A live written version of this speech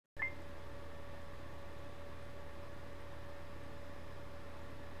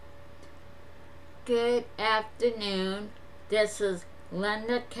Good afternoon. This is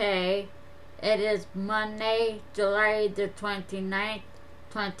Linda K. It is Monday, July the 29th,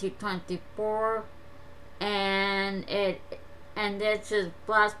 2024, and this is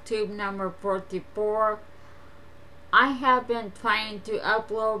Floss Tube number 44. I have been trying to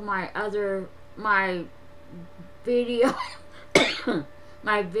upload my video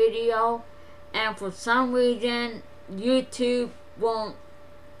my video, and for some reason YouTube won't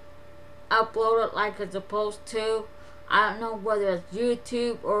upload it like it's supposed to. I don't know whether it's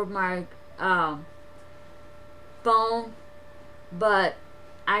YouTube or my phone, but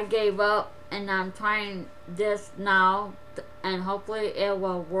I gave up and I'm trying this now, and hopefully it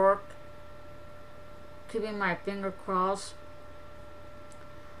will work. Keeping my finger crossed.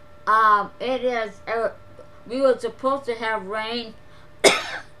 It is. We were supposed to have rain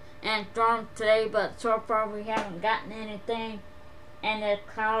and storms today, but so far we haven't gotten anything. And it's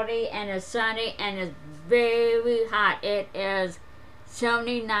cloudy and it's sunny and it's very hot. It is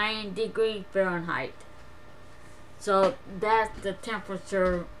 79 degrees Fahrenheit. So that's the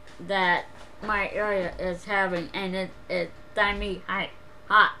temperature that my area is having, and it's dimey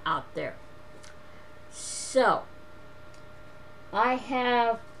hot out there. So I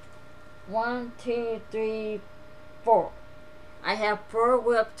have 1, 2, 3, 4. I have 4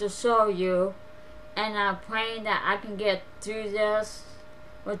 whips to show you, and I'm praying that I can get through this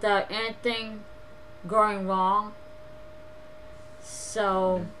without anything going wrong.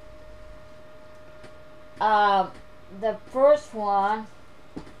 So, the first one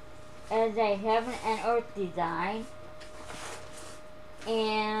is a Heaven and Earth design,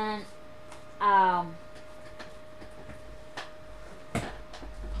 and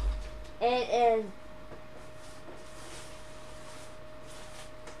it is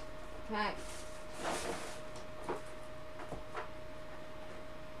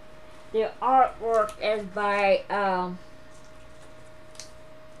the artwork is by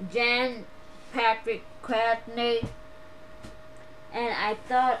Jan Patrick Krasny, and I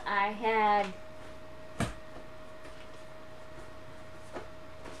thought I had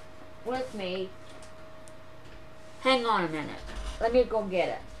with me. Hang on a minute. Let me go get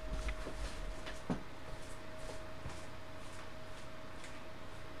it.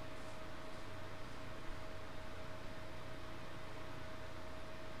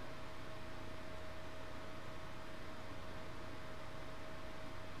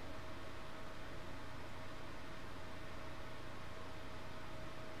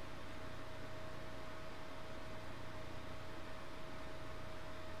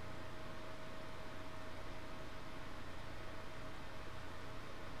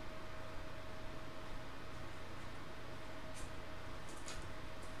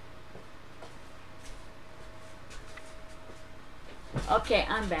 Okay,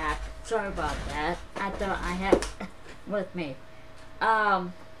 I'm back. Sorry about that. I thought I had with me.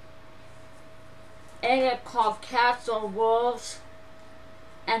 It is called Castle Wolves,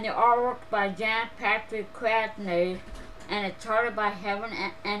 and the artwork by Jan Patrick Krasny, and it's charted by Heaven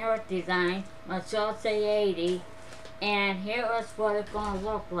and Earth Designs, Michelle Sayedi, and here is what it's going to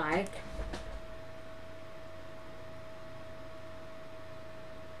look like.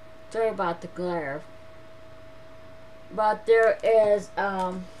 Sorry about the glare. But there is,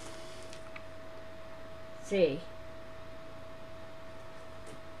 see,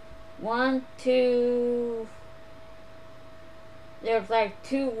 1, 2, there's like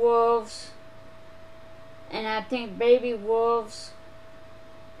 2 wolves, and I think baby wolves,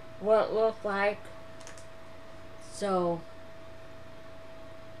 what it looks like. So,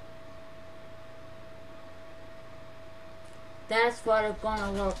 that's what it's going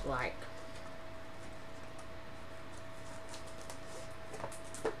to look like.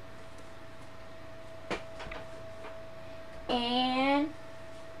 And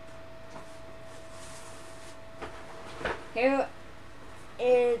here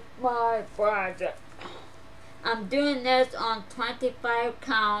is my project. I'm doing this on 25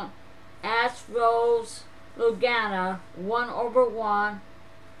 count Ash Rose Lugana 1/1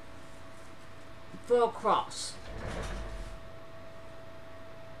 full cross.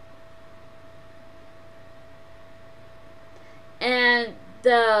 And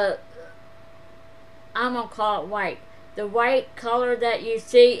I'm gonna call it white. The white color that you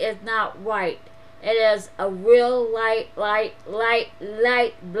see is not white. It is a real light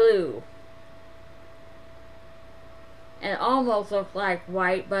blue. It almost looks like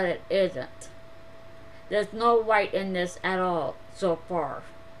white, but it isn't. There's no white in this at all so far.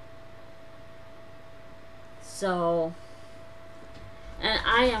 So, and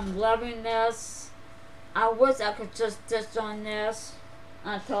I am loving this. I wish I could just stitch on this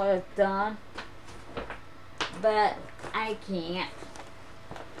until it's done. but I can't.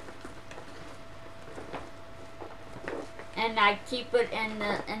 And I keep it in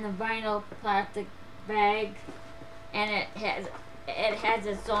the vinyl plastic bag, and it has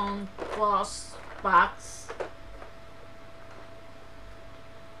its own floss box.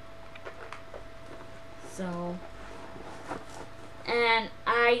 So, and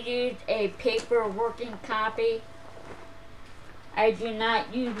I use a paper working copy. I do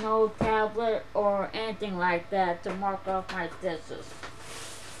not use no tablet or anything like that to mark off my stitches.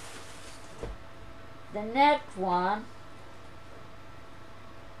 The next one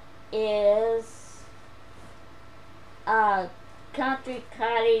is Country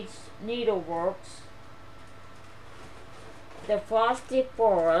Cottage Needleworks, the Frosty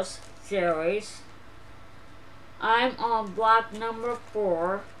Forest series. I'm on block number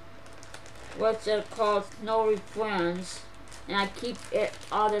 4, which is called Snowy Friends, and I keep it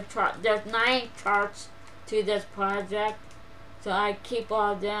all the charts. There's 9 charts to this project, so I keep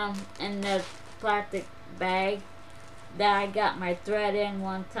all of them in this plastic bag that I got my thread in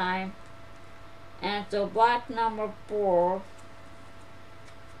one time. And so block number 4,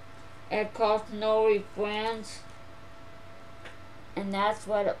 it calls Snowy Friends, and that's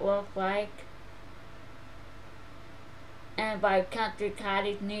what it looks like. And by Country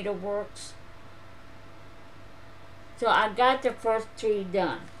Cottage Needleworks. So I got the first 3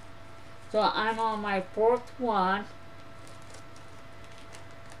 done. So I'm on my 4th one,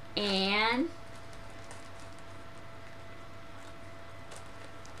 and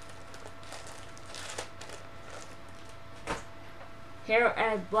here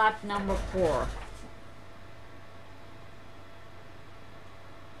is block number 4.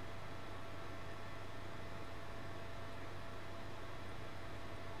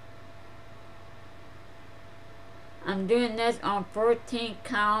 I'm doing this on 14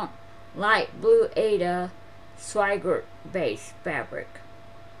 count light blue Ada Swagger base fabric.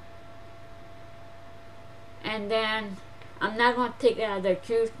 And then I'm not going to take it out of the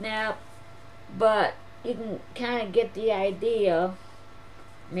Q-snap, but you can kind of get the idea,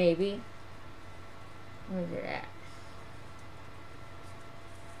 maybe. Where's it at?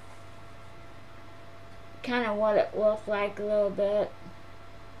 Kind of what it looks like a little bit.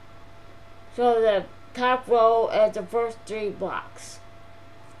 So the top row is the first 3 blocks.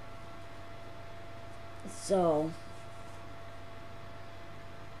 So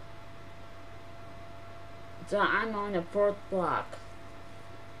I'm on the 4th block,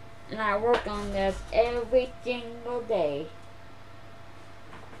 and I work on this every single day.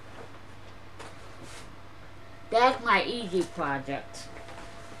 That's my easy project.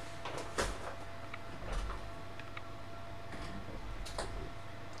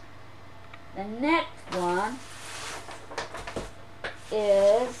 The next one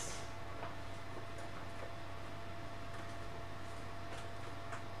is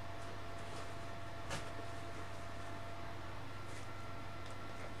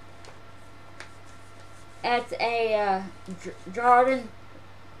it's a Jordan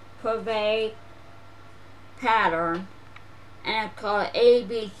Purvey pattern, and it's called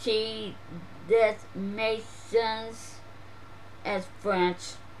ABC des Masons as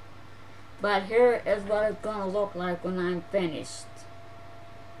French. But here is what it's going to look like when I'm finished.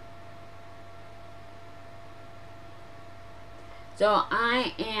 So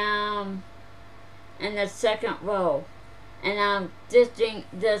I am in the 2nd row, and I'm stitching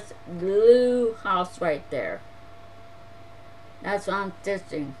this blue house right there. That's what I'm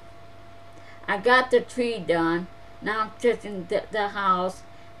stitching. I got the tree done. Now I'm stitching the house,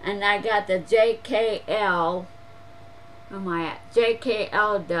 and I got the JKL. Where am I at?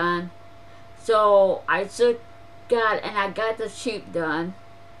 JKL done. So I just got, and I got the sheep done.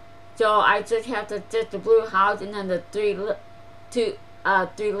 So I just have to stitch the blue house and then the 3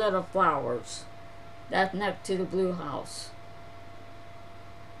 little flowers. That's next to the blue house.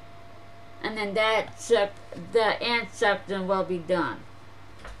 And then the end section will be done.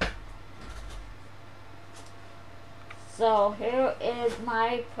 So here is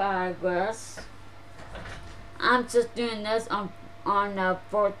my progress. I'm just doing this on the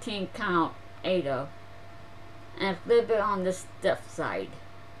 14 count Ada, and flip it on the stiff side,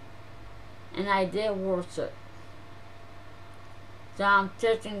 and I did worse it. So I'm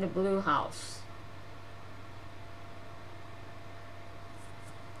stitching the blue house.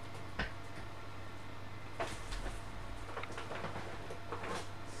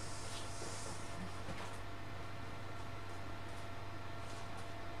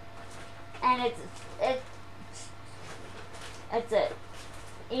 And it's a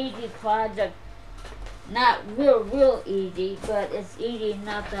easy project. Not real easy, but it's easy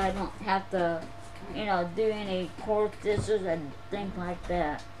enough that I don't have to you know, do any core stitches and things like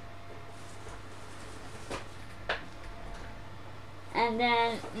that. And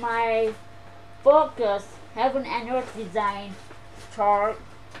then my focus, Heaven and Earth design chart,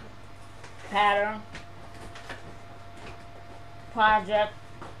 pattern, project,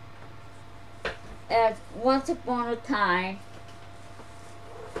 as Once Upon a Time,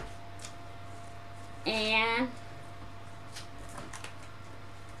 and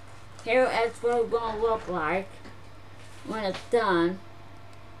here is what it's going to look like when it's done.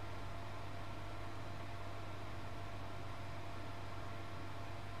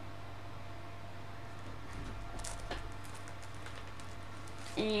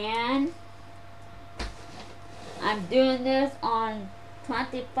 And I'm doing this on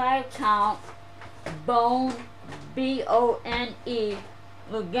 25 count bone, B-O-N-E,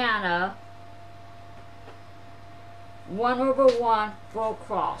 Lugana, 1/1 full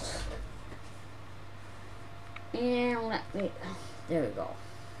cross. And let me, there we go.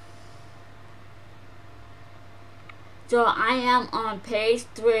 So I am on page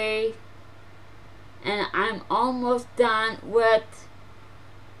 3, and I'm almost done with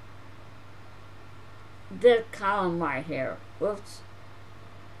this column right here. Whoops.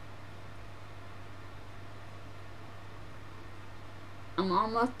 I'm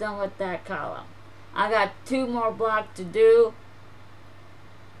almost done with that column. I got 2 more blocks to do,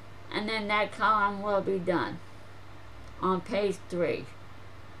 and then that column will be done on page 3.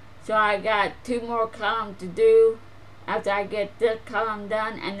 So I got 2 more columns to do after I get this column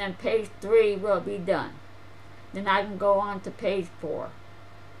done, and then page 3 will be done. Then I can go on to page 4.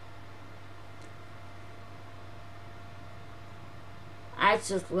 I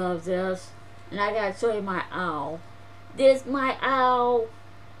just love this. And I gotta show you my owl. This is my owl.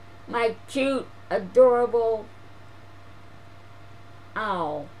 My cute, adorable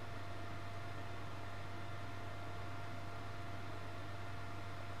owl.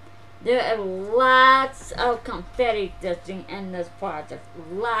 There are lots of confetti stitching in this project.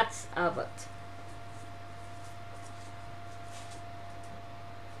 Lots of it.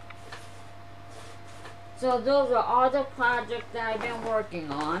 So those are all the projects that I've been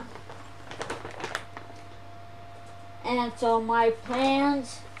working on. And so my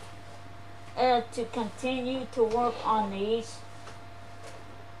plans is to continue to work on these.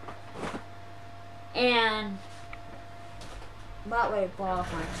 And about ready to fall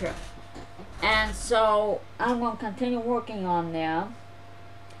off my chair. And so I'm going to continue working on them.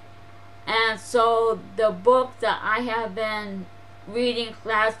 And so the book that I have been reading,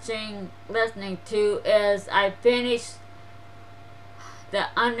 listening to is I finished The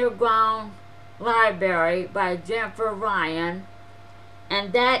Underground Library by Jennifer Ryan,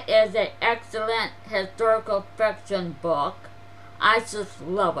 and that is an excellent historical fiction book. I just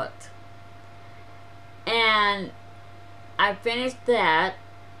love it. And I finished that,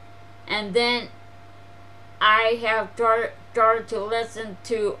 and then I have started to listen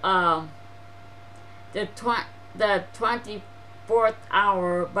to the 24th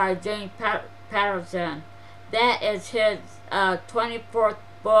Hour by James Patterson. That is his 24th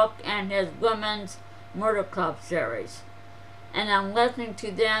book and his Women's Murder Club series. And I'm listening to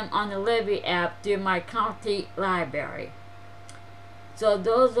them on the Libby app through my county library. So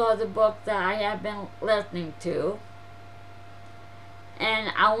those are the books that I have been listening to.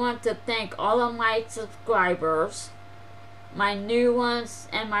 And I want to thank all of my subscribers, my new ones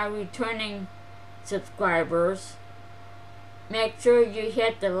and my returning subscribers. Make sure you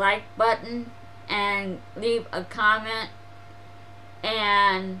hit the like button and leave a comment.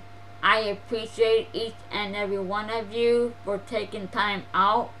 And I appreciate each and every one of you for taking time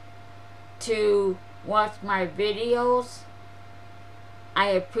out to watch my videos. I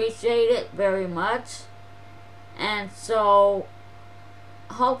appreciate it very much. And so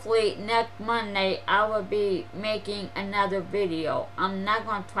hopefully next Monday I will be making another video. I'm not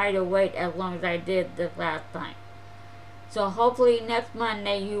going to try to wait as long as I did this last time. So hopefully next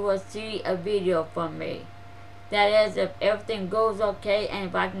Monday you will see a video from me. That is, if everything goes okay and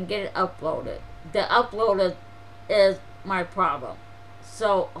if I can get it uploaded. The upload is my problem.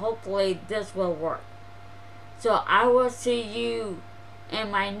 So hopefully this will work. So I will see you in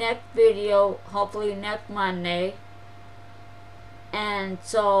my next video, hopefully next Monday. And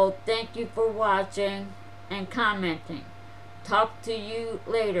so thank you for watching and commenting. Talk to you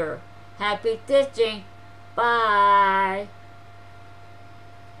later. Happy stitching. Bye.